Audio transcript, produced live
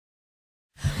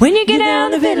When you get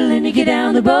down the fiddle and you get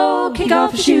down the bow, kick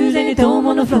off your shoes and you throw them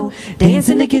on the floor. Dance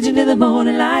in the kitchen till the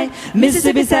morning light,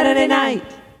 Mississippi Saturday night.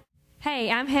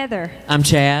 Hey, I'm Heather. I'm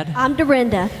Chad. I'm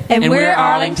Dorinda. And we're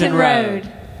Arlington Road.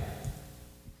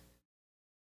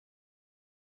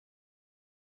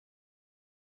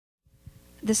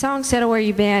 The song Settle Where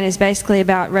You've Been is basically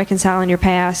about reconciling your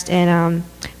past, and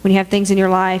when you have things in your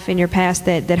life in your past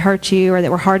that hurt you or that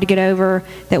were hard to get over,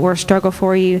 that were a struggle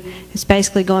for you, it's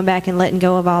basically going back and letting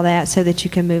go of all that so that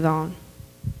you can move on.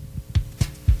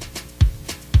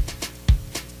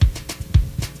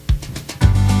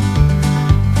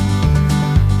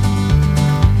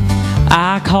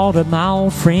 I called up my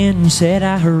old friend and said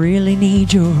I really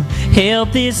need your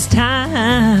help this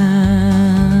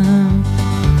time.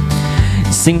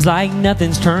 Seems like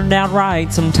nothing's turned out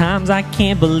right. Sometimes I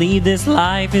can't believe this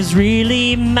life is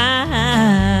really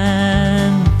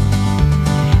mine.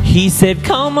 He said,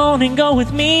 come on and go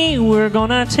with me. We're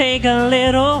gonna take a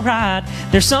little ride.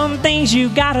 There's some things you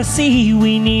gotta see.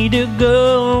 We need to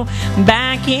go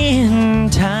back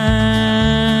in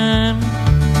time.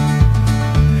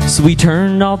 So we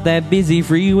turned off that busy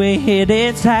freeway,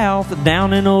 headed south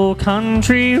down an old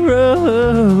country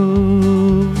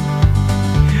road.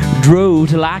 Drove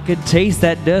till I could taste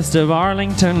that dust of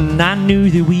Arlington. I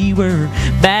knew that we were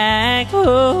back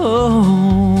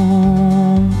home.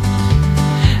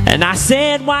 And I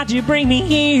said, why'd you bring me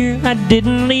here? I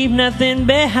didn't leave nothing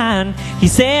behind. He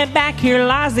said, back here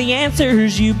lies the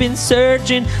answers you've been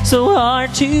searching so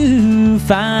hard to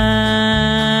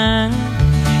find.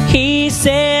 He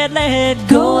said, let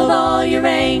go of all your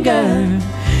anger.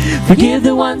 Forgive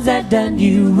the ones that done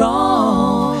you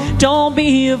wrong. Don't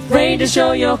be afraid to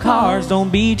show your cards. Don't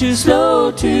be too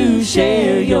slow to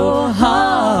share your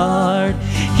heart.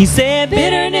 He said,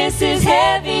 bitterness is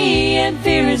heavy and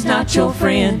fear is not your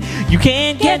friend. You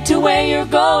can't get to where you're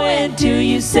going till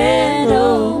you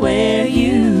settle where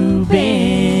you've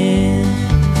been.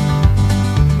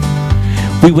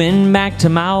 We went back to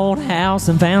my old house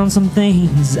and found some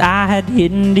things I had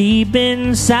hidden deep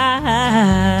inside.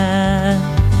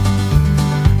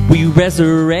 We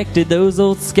resurrected those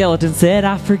old skeletons, said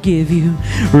I forgive you,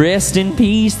 rest in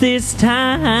peace this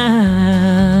time.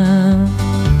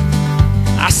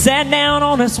 I sat down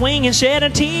on a swing and shed a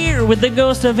tear with the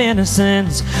ghost of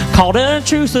innocence, called a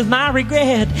truce with my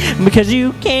regret, because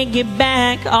you can't get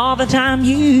back all the time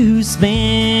you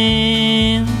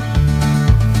spend.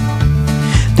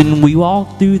 Then we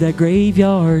walked through that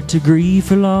graveyard to grieve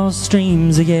for lost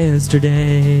dreams of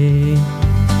yesterday.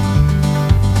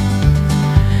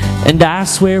 And I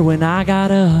swear when I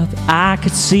got up, I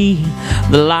could see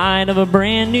the light of a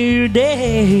brand new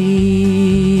day.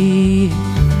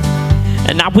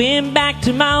 And I went back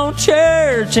to my old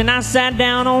church and I sat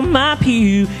down on my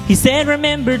pew. He said,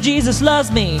 remember, Jesus loves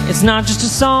me. It's not just a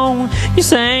song you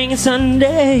sang in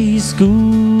Sunday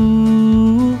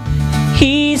school.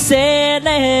 He said,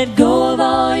 let go of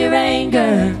all your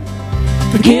anger.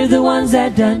 Forgive the ones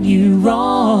that done you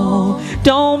wrong.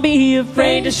 Don't be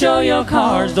afraid to show your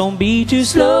cards. Don't be too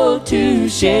slow to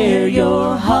share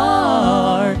your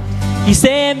heart. He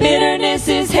said, bitterness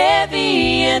is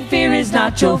heavy and fear is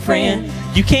not your friend.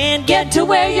 You can't get to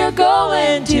where you're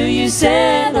going till you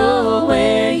settle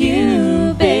where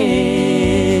you've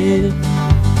been.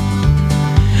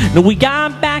 No, we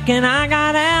got back and I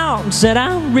got out and said,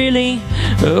 I really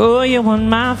owe you one,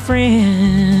 my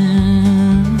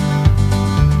friend.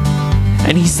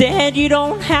 And he said, you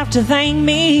don't have to thank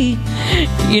me.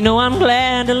 You know I'm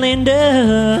glad to lend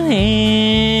a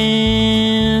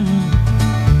hand.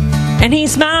 And he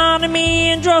smiled at me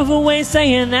and drove away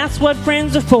saying, that's what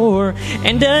friends are for.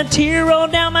 And a tear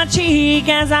rolled down my cheek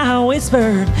as I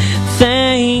whispered,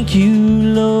 thank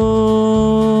you,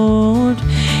 Lord.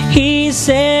 He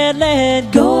said,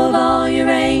 let go of all your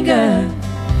anger.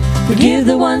 Forgive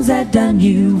the ones that done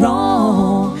you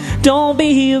wrong. Don't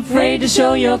be afraid to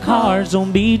show your cards.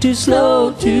 Don't be too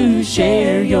slow to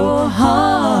share your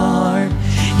heart.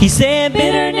 He said,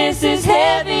 bitterness is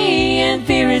heavy and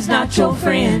fear is not your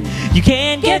friend. You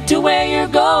can't get to where you're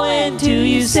going till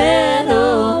you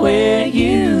settle where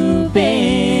you've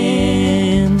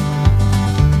been.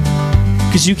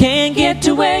 'Cause you can't get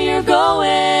to where you're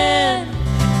going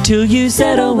till you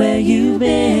settle where you've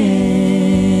been.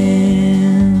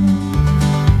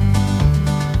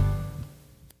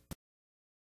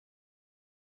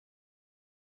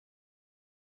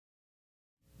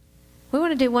 We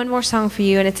want to do one more song for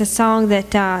you, and it's a song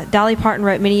that Dolly Parton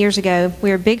wrote many years ago.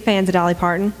 We were big fans of Dolly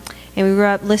Parton, and we grew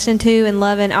up listening to and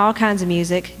loving all kinds of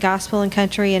music, gospel and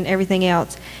country and everything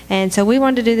else. And so we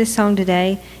wanted to do this song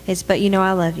today. It's But You Know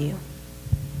I Love You.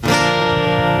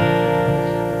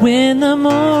 When the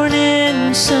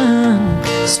morning sun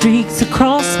streaks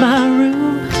across my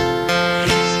room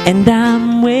and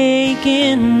I'm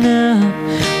waking up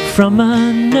from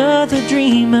another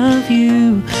dream of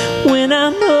you. When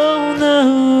I'm on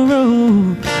the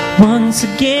road once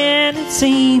again, it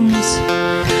seems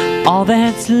all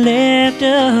that's left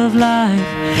of life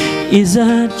is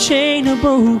a chain of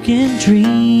broken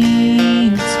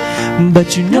dreams.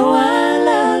 But you know I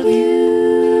love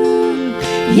you,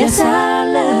 yes I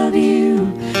love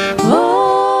you,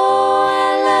 oh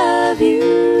I love you.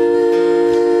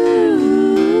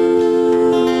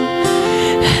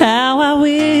 How I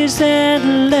wish that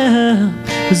love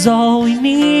was all we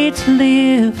need to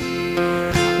live,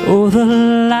 oh the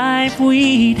life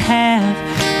we'd have,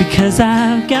 because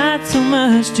I've got so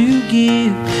much to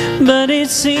give. But it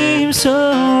seems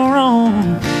so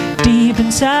wrong deep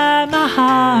inside my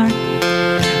heart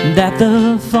that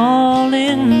the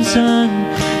falling sun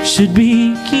should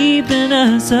be keeping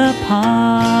us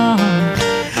apart.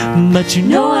 But you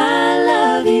know I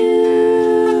love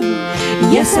you,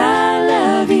 yes I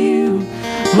love you,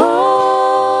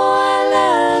 oh I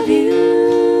love you.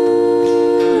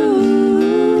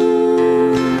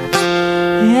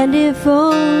 And if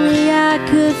only I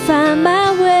could find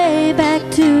my way back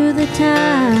to the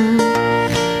time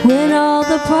when all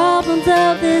the problems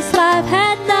of this life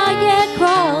had not yet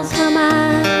crossed my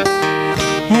mind,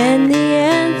 and the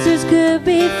answers could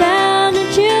be found in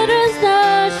children's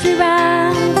nursery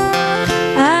rhymes,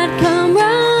 I'd come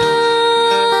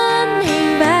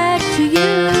running back to you.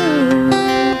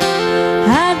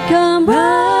 I'd come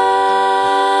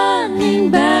running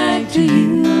back to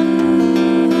you.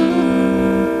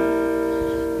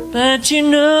 But you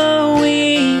know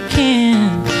we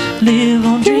can't live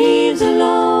on dreams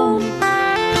alone,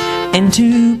 and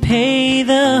to pay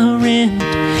the rent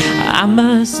I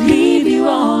must leave you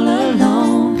all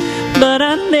alone. But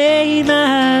I made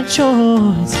my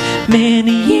choice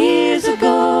many years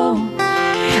ago,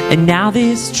 and now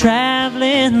this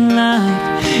traveling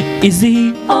life is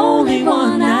the only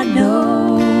one I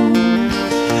know.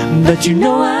 But you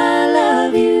know I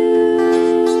love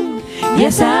you,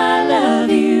 yes I love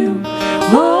you,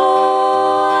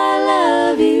 oh I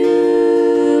love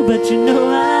you. But you know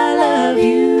I love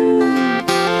you,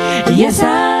 yes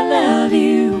I love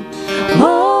you,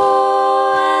 oh